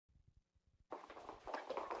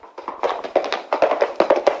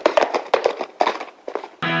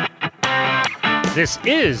This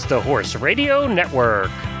is the Horse Radio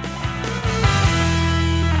Network.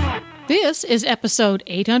 This is episode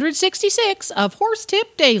 866 of Horse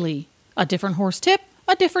Tip Daily. A different horse tip,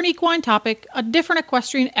 a different equine topic, a different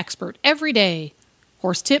equestrian expert every day.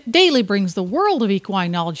 Horse Tip Daily brings the world of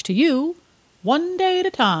equine knowledge to you, one day at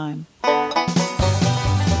a time.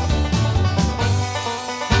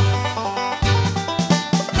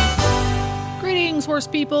 Greetings, horse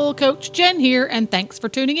people. Coach Jen here, and thanks for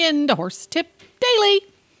tuning in to Horse Tip Daily.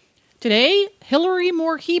 Today, Hillary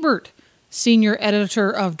Moore Hebert, senior editor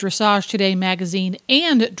of Dressage Today magazine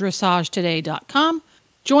and DressageToday.com,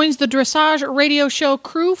 joins the Dressage radio show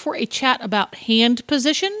crew for a chat about hand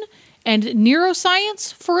position and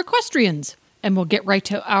neuroscience for equestrians. And we'll get right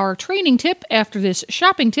to our training tip after this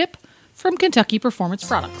shopping tip from Kentucky Performance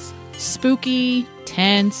Products. Spooky,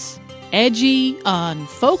 tense, edgy,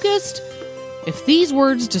 unfocused. If these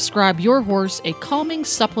words describe your horse, a calming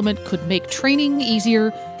supplement could make training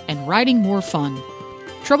easier and riding more fun.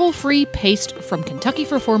 Trouble-free paste from Kentucky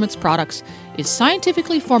Performance Products is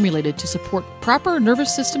scientifically formulated to support proper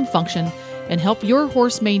nervous system function and help your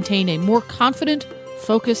horse maintain a more confident,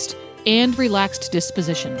 focused, and relaxed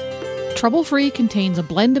disposition. Trouble-free contains a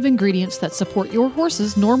blend of ingredients that support your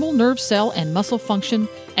horse's normal nerve cell and muscle function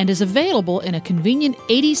and is available in a convenient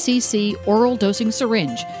 80cc oral dosing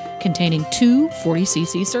syringe containing two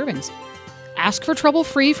 40cc servings. Ask for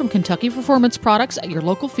Trouble-Free from Kentucky Performance Products at your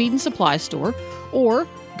local feed and supply store or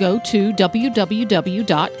go to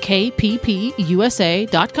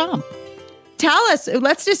www.kppusa.com. Tell us,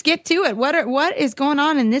 let's just get to it. What is going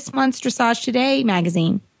on in this month's Dressage Today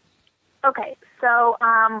magazine? Okay, so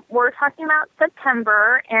we're talking about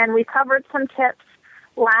September, and we covered some tips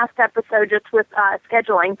last episode just with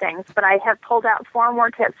scheduling things, but I have pulled out 4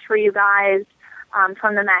 more tips for you guys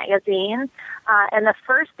from the magazine. And the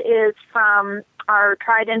first is from our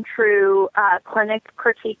tried and true clinic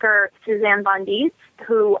critiquer, Suzanne Von Dietz,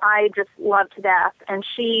 who I just love to death. And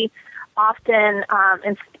she often,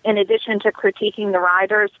 in addition to critiquing the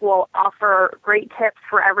riders, will offer great tips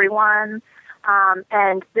for everyone.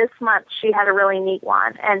 And this month she had a really neat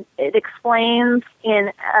one. And it explains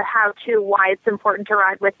in how-to why it's important to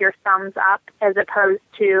ride with your thumbs up as opposed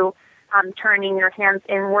to turning your hands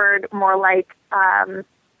inward, more like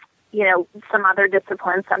some other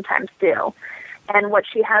disciplines sometimes do. And what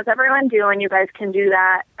she has everyone do, and you guys can do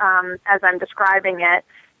that as I'm describing it,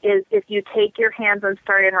 is if you take your hands and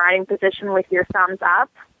start in riding position with your thumbs up,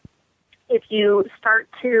 if you start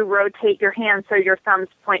to rotate your hands so your thumbs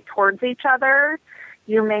point towards each other,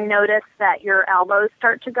 you may notice that your elbows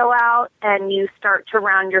start to go out and you start to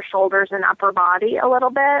round your shoulders and upper body a little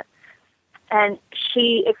bit. And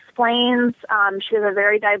she explains, she has a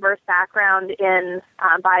very diverse background in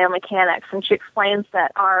biomechanics, and she explains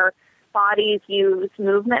that our bodies use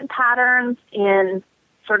movement patterns in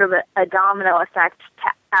sort of a domino effect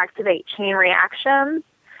to activate chain reactions,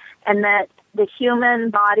 and that the human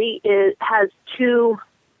body has 2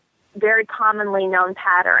 very commonly known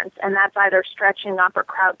patterns, and that's either stretching up or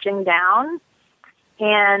crouching down.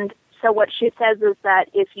 And so what she says is that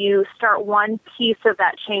if you start one piece of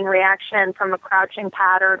that chain reaction from a crouching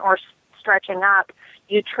pattern or stretching up,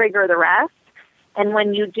 you trigger the rest. And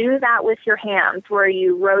when you do that with your hands, where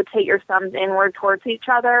you rotate your thumbs inward towards each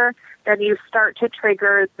other, then you start to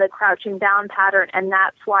trigger the crouching down pattern, and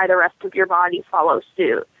that's why the rest of your body follows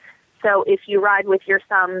suit. So if you ride with your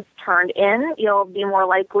thumbs turned in, you'll be more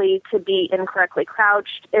likely to be incorrectly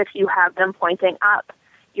crouched. If you have them pointing up,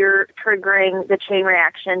 you're triggering the chain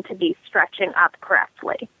reaction to be stretching up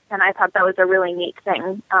correctly. And I thought that was a really neat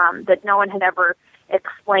thing that no one had ever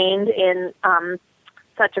explained in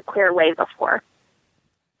such a clear way before.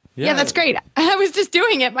 Yeah, that's great. I was just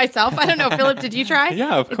doing it myself. I don't know, Philip, did you try?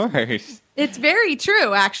 Yeah, of course. It's very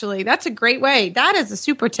true, actually. That's a great way. That is a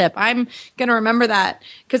super tip. I'm going to remember that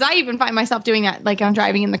because I even find myself doing that like I'm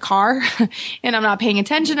driving in the car and I'm not paying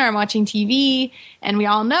attention or I'm watching TV. And we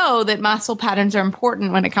all know that muscle patterns are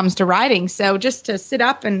important when it comes to riding. So just to sit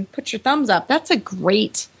up and put your thumbs up, that's a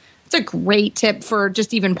great tip for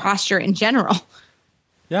just even posture in general.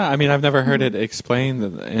 Yeah, I mean, I've never heard it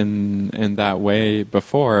explained in that way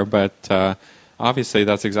before, but obviously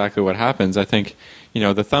that's exactly what happens. I think,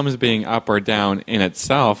 the thumbs being up or down in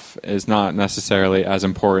itself is not necessarily as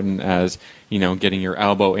important as, getting your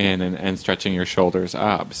elbow in and stretching your shoulders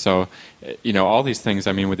up. So, all these things,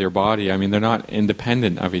 with your body, they're not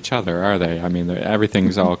independent of each other, are they?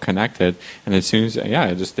 Everything's all connected. And as soon as,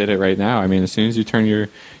 I just did it right now. As soon as you turn your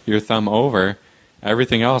thumb over,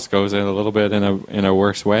 everything else goes in a little bit in a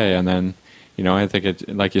worse way, and then I think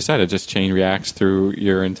it, like you said, it just chain reacts through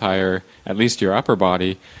your entire, at least your upper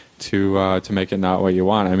body, to make it not what you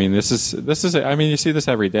want. I mean, this is. I mean, you see this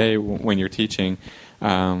every day when you're teaching.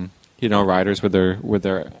 Riders with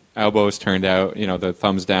their elbows turned out, the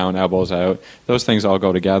thumbs down, elbows out. Those things all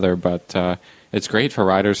go together. But it's great for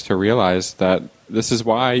riders to realize that this is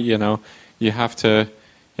why you have to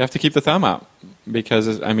keep the thumb up, because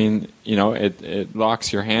it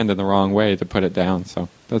locks your hand in the wrong way to put it down. So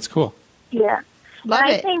that's cool. Yeah, Love and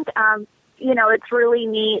it. I think it's really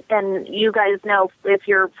neat, and you guys know, if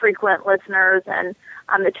you're frequent listeners, and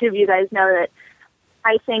the two of you guys know that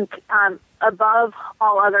I think above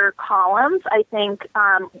all other columns, I think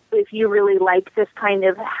if you really like this kind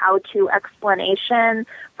of how-to explanation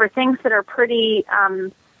for things that are pretty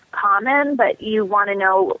common, but you want to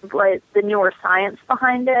know like the newer science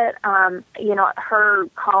behind it, her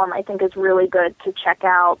column I think is really good to check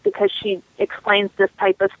out, because she explains this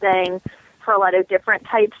type of thing for a lot of different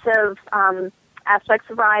types of aspects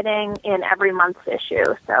of riding in every month's issue.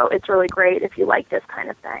 So it's really great if you like this kind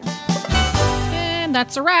of thing. And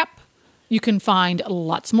that's a wrap. You can find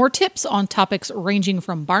lots more tips on topics ranging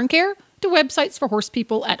from barn care to websites for horse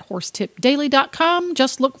people at horsetipdaily.com.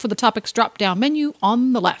 Just look for the topics drop-down menu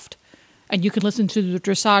on the left. And you can listen to the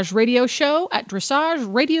Dressage Radio Show at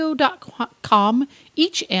dressageradio.com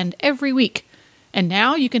each and every week. And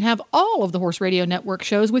now you can have all of the Horse Radio Network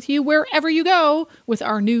shows with you wherever you go with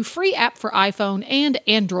our new free app for iPhone and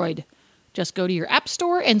Android. Just go to your app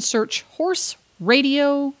store and search Horse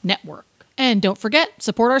Radio Network. And don't forget,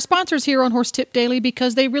 support our sponsors here on Horse Tip Daily,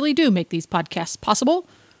 because they really do make these podcasts possible.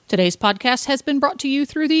 Today's podcast has been brought to you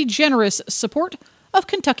through the generous support of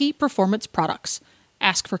Kentucky Performance Products.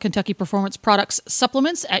 Ask for Kentucky Performance Products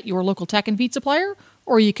supplements at your local tack and feed supplier,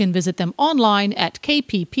 or you can visit them online at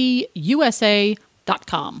kppusa.com.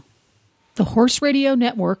 The Horse Radio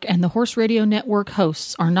Network and the Horse Radio Network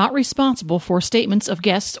hosts are not responsible for statements of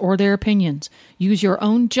guests or their opinions. Use your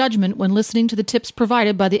own judgment when listening to the tips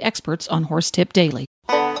provided by the experts on Horse Tip Daily.